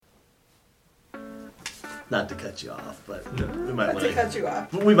Not to cut you off, but we Not to cut you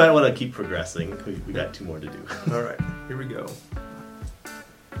off. We might want to keep progressing. We got 2 more to do. All right, here we go.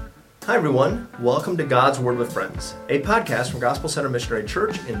 Hi, everyone. Welcome to God's Word with Friends, a podcast from Gospel Center Missionary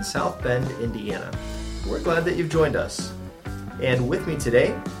Church in South Bend, Indiana. We're glad that you've joined us. And with me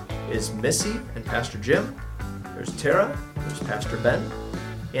today is Missy and Pastor Jim. There's Tara, there's Pastor Ben,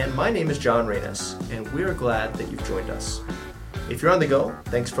 and my name is John Reynes, and we are glad that you've joined us. If you're on the go,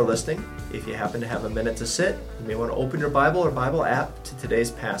 thanks for listening. If you happen to have a minute to sit, you may want to open your Bible or Bible app to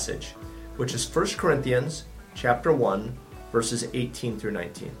today's passage, which is 1 Corinthians chapter 1, verses 18 through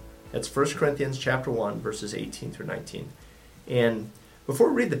 19. That's 1 Corinthians chapter 1, verses 18 through 19. And before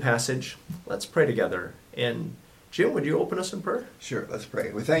we read the passage, let's pray together. And Jim, would you open us in prayer? Sure, let's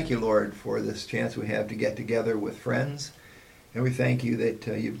pray. We thank you, Lord, for this chance we have to get together with friends. And we thank you that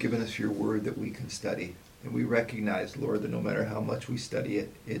you've given us your word that we can study. And we recognize, Lord, that no matter how much we study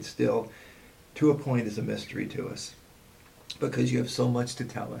it, it still, to a point, is a mystery to us. Because you have so much to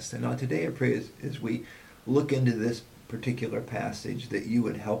tell us. And on today, I pray as we look into this particular passage, that you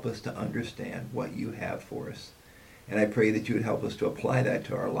would help us to understand what you have for us. And I pray that you would help us to apply that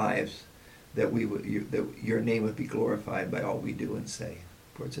to our lives, that that your name would be glorified by all we do and say.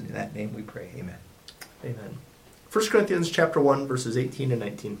 For it's in that name we pray. Amen. Amen. 1 Corinthians chapter 1, verses 18 and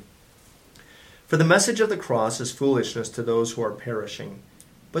 19. For the message of the cross is foolishness to those who are perishing,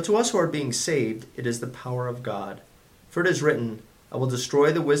 but to us who are being saved, it is the power of God. For it is written, I will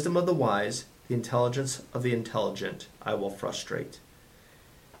destroy the wisdom of the wise, the intelligence of the intelligent I will frustrate.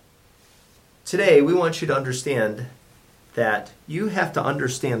 Today, we want you to understand that you have to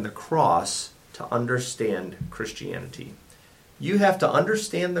understand the cross to understand Christianity. You have to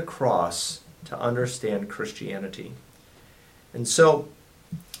understand the cross to understand Christianity. And so,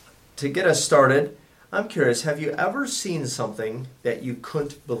 to get us started, I'm curious, have you ever seen something that you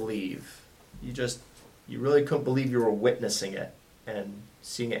couldn't believe? You really couldn't believe you were witnessing it and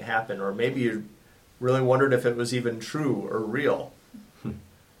seeing it happen, or maybe you really wondered if it was even true or real.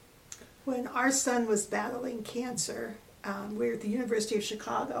 When our son was battling cancer, we were at the University of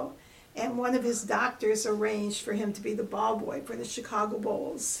Chicago, and one of his doctors arranged for him to be the ball boy for the Chicago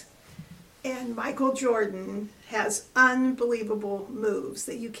Bulls. And Michael Jordan has unbelievable moves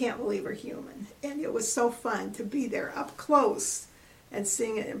that you can't believe are human. And it was so fun to be there up close and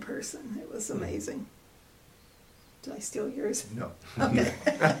seeing it in person. It was amazing. Did I steal yours? No. Okay.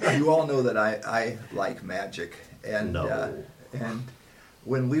 You all know that I like magic. And, No. And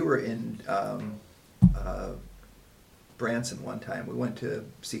when we were in Branson one time, we went to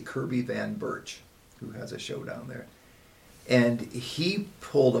see Kirby Van Birch, who has a show down there. And he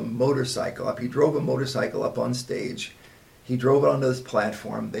pulled a motorcycle up. He drove a motorcycle up on stage. He drove it onto this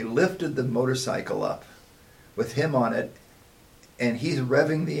platform. They lifted the motorcycle up with him on it, and he's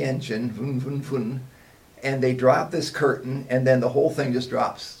revving the engine, vroom, vroom, vroom, and they drop this curtain, and then the whole thing just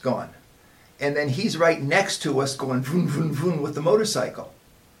drops, gone. And then he's right next to us going vroom, vroom, vroom with the motorcycle.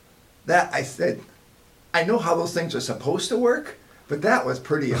 That, I said, I know how those things are supposed to work, but that was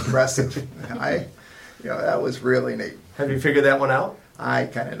pretty impressive. That was really neat. Have you figured that one out? I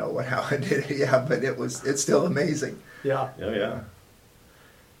kind of know how I did it, yeah, but it's still amazing. Yeah. Oh, yeah.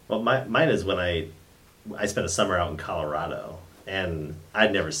 Well, mine is when I spent a summer out in Colorado, and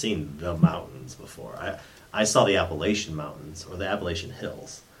I'd never seen the mountains before. I saw the Appalachian Mountains, or the Appalachian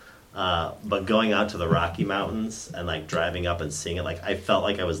Hills. But going out to the Rocky Mountains and like driving up and seeing it, like I felt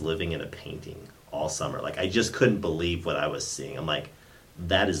like I was living in a painting all summer. Like I just couldn't believe what I was seeing. I'm like,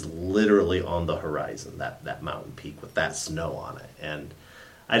 that is literally on the horizon, that mountain peak with that snow on it. And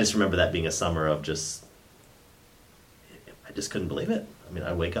I just remember that being a summer of I just couldn't believe it. I mean,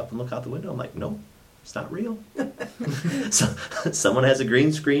 I wake up and look out the window. I'm like, no, it's not real. So, someone has a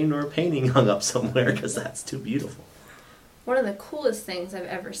green screen or a painting hung up somewhere because that's too beautiful. One of the coolest things I've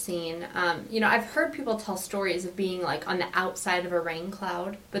ever seen, I've heard people tell stories of being like on the outside of a rain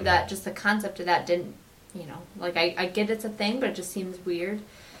cloud, but that just the concept of that didn't, I get it's a thing, but it just seems weird.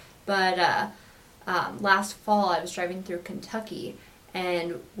 But last fall I was driving through Kentucky,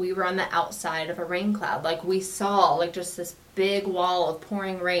 and we were on the outside of a rain cloud. Like we saw like just this big wall of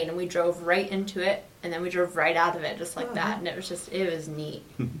pouring rain, and we drove right into it, and then we drove right out of it just like that, and it was neat.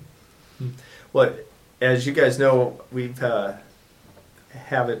 Well, as you guys know, we've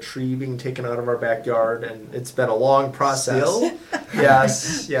have a tree being taken out of our backyard, and it's been a long process. Still?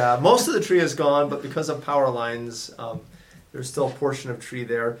 Yes, yeah. Most of the tree is gone, but because of power lines, there's still a portion of tree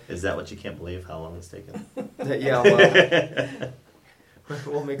there. Is that what you can't believe, how long it's taken? Yeah, well,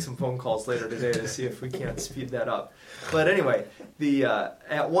 we'll make some phone calls later today to see if we can't speed that up. But anyway,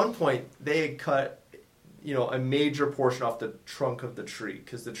 at one point, they had cut a major portion off the trunk of the tree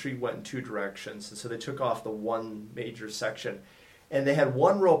because the tree went in two directions. And so they took off the one major section. And they had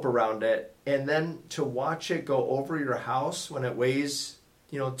one rope around it. And then to watch it go over your house when it weighs,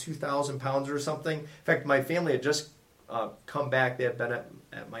 2,000 pounds or something. In fact, my family had just come back. They had been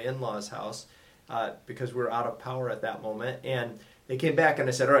at my in-laws' house because we were out of power at that moment. And they came back and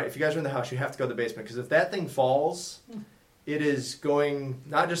I said, all right, if you guys are in the house, you have to go to the basement. Because if that thing falls, it is going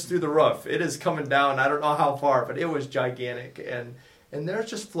not just through the roof. It is coming down. I don't know how far, but it was gigantic. And they're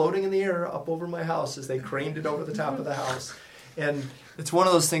just floating in the air up over my house as they craned it over the top of the house. And it's one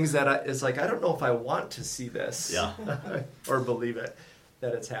of those things that it's like, I don't know if I want to see this or believe it,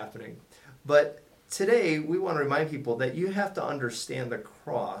 that it's happening. But today, we want to remind people that you have to understand the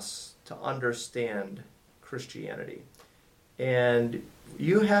cross to understand Christianity. And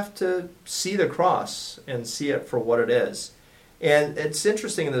you have to see the cross and see it for what it is. And it's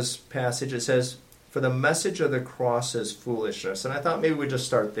interesting in this passage, it says, for the message of the cross is foolishness. And I thought maybe we'd just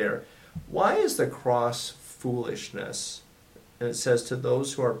start there. Why is the cross foolishness? And it says, to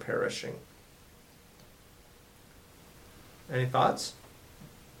those who are perishing. Any thoughts?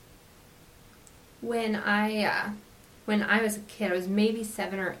 When I was a kid, I was maybe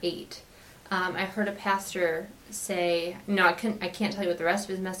 7 or 8. I heard a pastor say, I can't tell you what the rest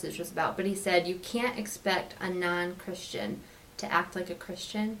of his message was about, but he said, you can't expect a non-Christian to act like a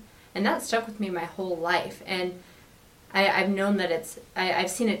Christian. And that stuck with me my whole life. And I've known that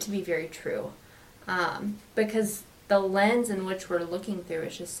I've seen it to be very true. Because the lens in which we're looking through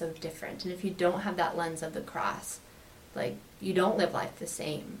is just so different. And if you don't have that lens of the cross, you don't live life the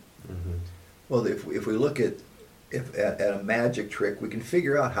same. Mm-hmm. Well, if we look at a magic trick, we can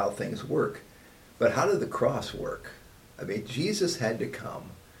figure out how things work. But how did the cross work? I mean, Jesus had to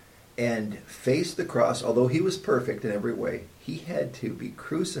come and face the cross. Although he was perfect in every way, he had to be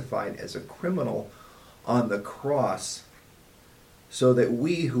crucified as a criminal on the cross so that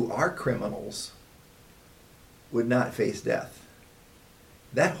we who are criminals would not face death.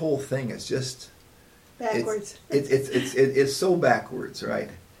 That whole thing is just Backwards. It's so backwards, right?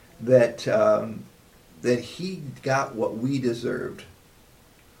 That he got what we deserved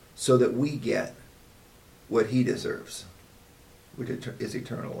so that we get what he deserves, which is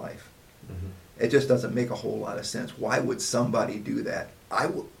eternal life. Mm-hmm. It just doesn't make a whole lot of sense. Why would somebody do that? I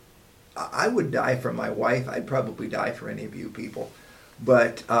would die for my wife. I'd probably die for any of you people.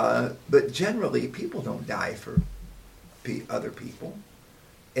 But generally, people don't die for other people.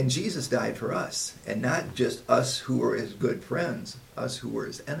 And Jesus died for us, and not just us who are his good friends, us who were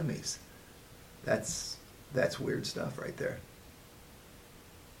his enemies. That's weird stuff right there.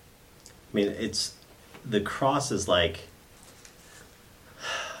 I mean, the cross is like,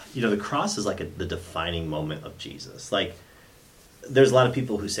 the cross is like the defining moment of Jesus. Like, there's a lot of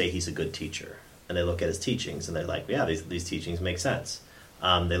people who say he's a good teacher, and they look at his teachings, and they're like, yeah, these teachings make sense.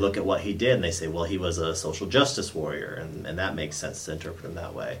 They look at what he did, and they say, well, he was a social justice warrior, and that makes sense to interpret him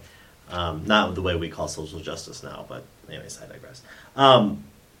that way. Not the way we call social justice now, but anyways, I digress.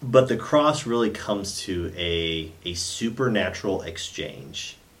 But the cross really comes to a supernatural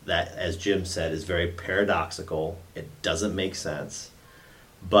exchange that, as Jim said, is very paradoxical. It doesn't make sense.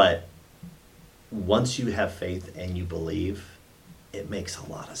 But once you have faith and you believe, it makes a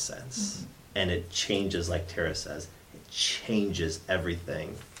lot of sense. Mm-hmm. And it changes, like Tara says, it changes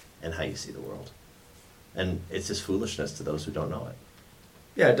everything and how you see the world. And it's just foolishness to those who don't know it.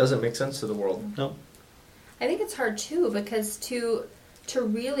 Yeah, it doesn't make sense to the world. No. I think it's hard, too, because to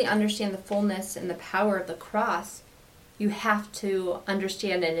really understand the fullness and the power of the cross, you have to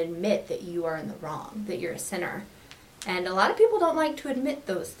understand and admit that you are in the wrong, that you're a sinner. And a lot of people don't like to admit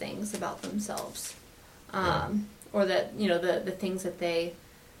those things about themselves. Or that, the things that the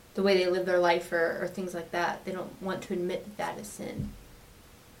way they live their life or things like that. They don't want to admit that is sin.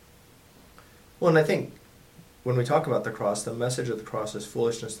 Well, and I think when we talk about the cross, the message of the cross is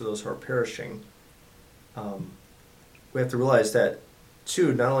foolishness to those who are perishing. We have to realize that,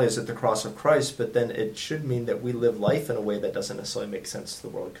 too, not only is it the cross of Christ, but then it should mean that we live life in a way that doesn't necessarily make sense to the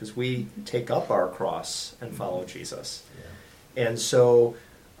world, because we take up our cross and follow Jesus. Yeah. And so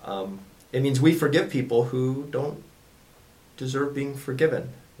it means we forgive people who don't deserve being forgiven.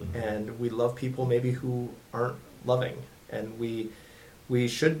 Mm-hmm. And we love people maybe who aren't loving. And we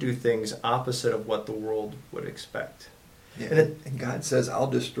should do things opposite of what the world would expect. Yeah. And God says, I'll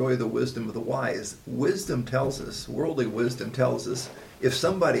destroy the wisdom of the wise. Wisdom tells us, worldly wisdom tells us, if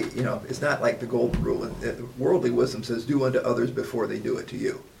somebody, it's not like the golden rule. Worldly wisdom says, do unto others before they do it to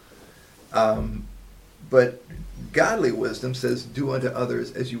you. But godly wisdom says, do unto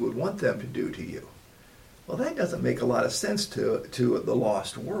others as you would want them to do to you. Well, that doesn't make a lot of sense to the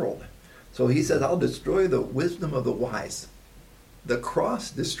lost world. So he says, I'll destroy the wisdom of the wise. The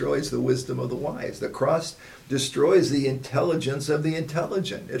cross destroys the wisdom of the wise. The cross destroys the intelligence of the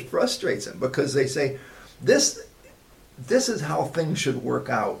intelligent. It frustrates them because they say, this is how things should work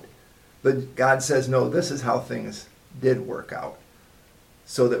out. But God says, no, this is how things did work out,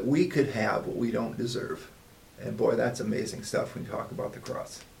 so that we could have what we don't deserve. And boy, that's amazing stuff when you talk about the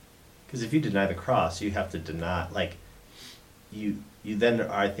cross. Because if you deny the cross, you have to deny, like, you then are,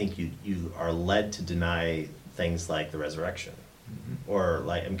 I think you are led to deny things like the resurrection. Mm-hmm. Or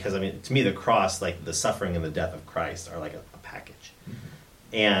like, because I mean, to me, the cross, like the suffering and the death of Christ, are like a package. Mm-hmm.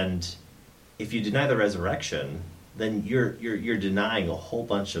 And if you deny the resurrection, then you're denying a whole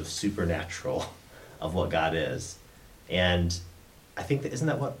bunch of supernatural of what God is. And I think that isn't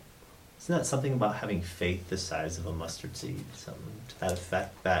that something about having faith the size of a mustard seed, something to that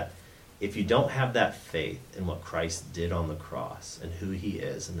effect, that if you don't have that faith in what Christ did on the cross and who he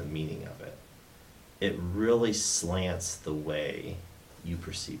is and the meaning of it, it really slants the way you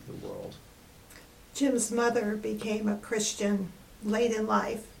perceive the world. Jim's mother became a Christian late in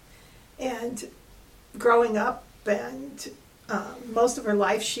life, and growing up, and most of her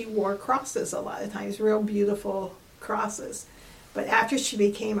life she wore crosses a lot of times, real beautiful crosses. But after she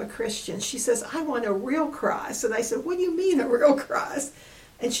became a Christian, she says, I want a real cross. And I said, what do you mean a real cross?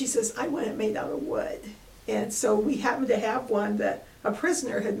 And she says, I want it made out of wood. And so we happened to have one that a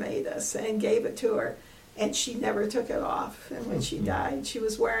prisoner had made us and gave it to her. And she never took it off. And when she died, she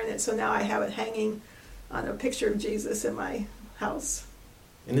was wearing it. So now I have it hanging on a picture of Jesus in my house.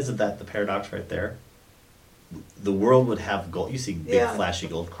 And isn't that the paradox right there? The world would have gold. You see big, flashy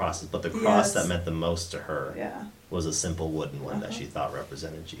gold crosses, but the cross that meant the most to her was a simple wooden one that she thought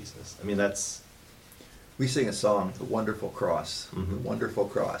represented Jesus. I mean, that's... We sing a song, The Wonderful Cross, The Wonderful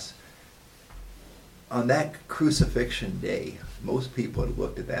Cross. On that crucifixion day, most people had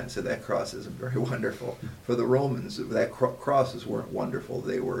looked at that and said, that cross isn't very wonderful. For the Romans, that crosses weren't wonderful.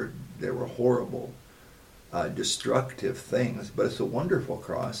 They were horrible, destructive things. But it's a wonderful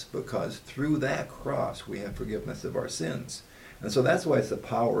cross because through that cross we have forgiveness of our sins. And so that's why it's the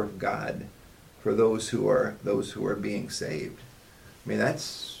power of God for those who are being saved. I mean,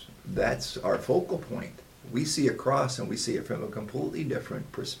 that's our focal point. We see a cross and we see it from a completely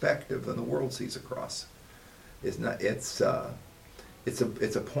different perspective than the world sees a cross. It's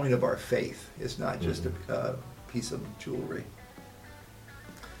a point of our faith. It's not just a piece of jewelry.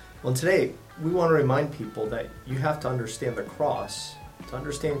 Well, today we want to remind people that you have to understand the cross to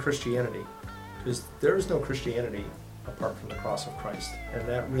understand Christianity, because there is no Christianity apart from the cross of Christ, and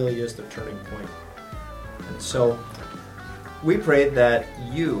that really is the turning point. And so we pray that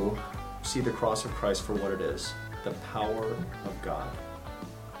you see the cross of Christ for what it is, the power of God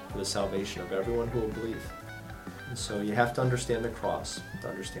for the salvation of everyone who will believe. And so you have to understand the cross to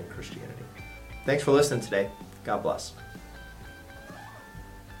understand Christianity. Thanks for listening today. God bless.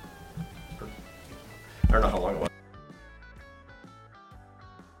 I don't know how long it was.